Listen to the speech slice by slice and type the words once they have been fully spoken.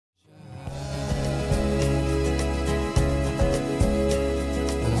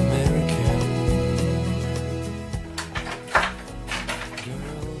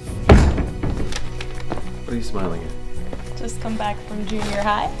smiling at? Just come back from junior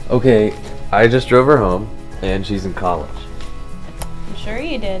high? Okay, I just drove her home, and she's in college. I'm sure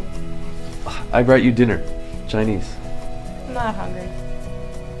you did. I brought you dinner. Chinese. I'm not hungry.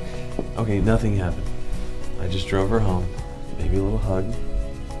 Okay, nothing happened. I just drove her home. Maybe a little hug.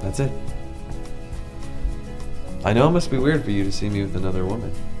 That's it. I know it must be weird for you to see me with another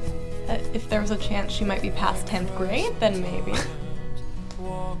woman. If there was a chance she might be past 10th grade, then maybe.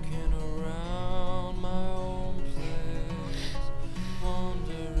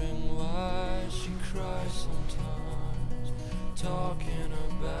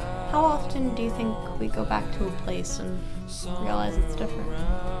 How often do you think we go back to a place and realize it's different?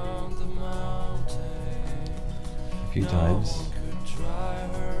 A few times.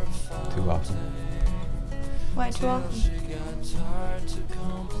 Too often. Why too often?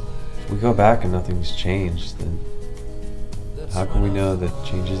 If we go back and nothing's changed, then how can we know that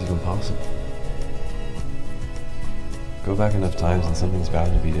change is even possible? Go back enough times and something's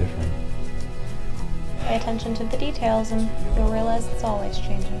bound to be different. Pay attention to the details and you'll realize it's always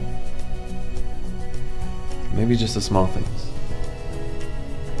changing. Maybe just the small things.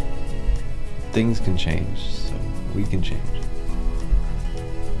 Things can change, so we can change.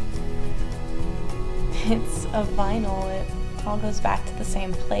 It's a vinyl. It all goes back to the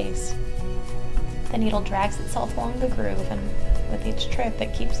same place. The needle drags itself along the groove, and with each trip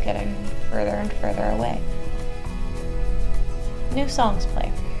it keeps getting further and further away. New songs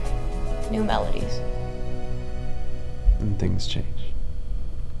play. New melodies. And things change.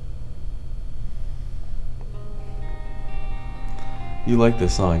 You liked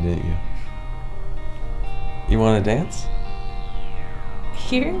this song, didn't you? You want to dance?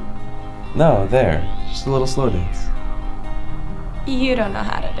 Here? No, there. Just a little slow dance. You don't know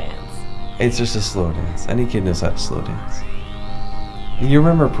how to dance. It's just a slow dance. Any kid knows how to slow dance. You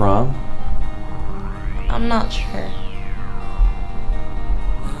remember prom? I'm not sure.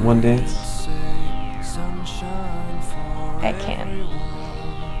 One dance? I can't.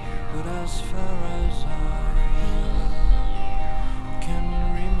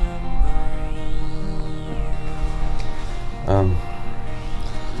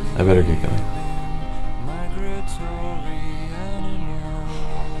 I better get going.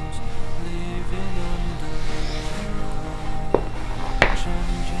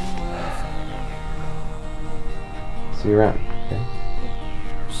 See you around.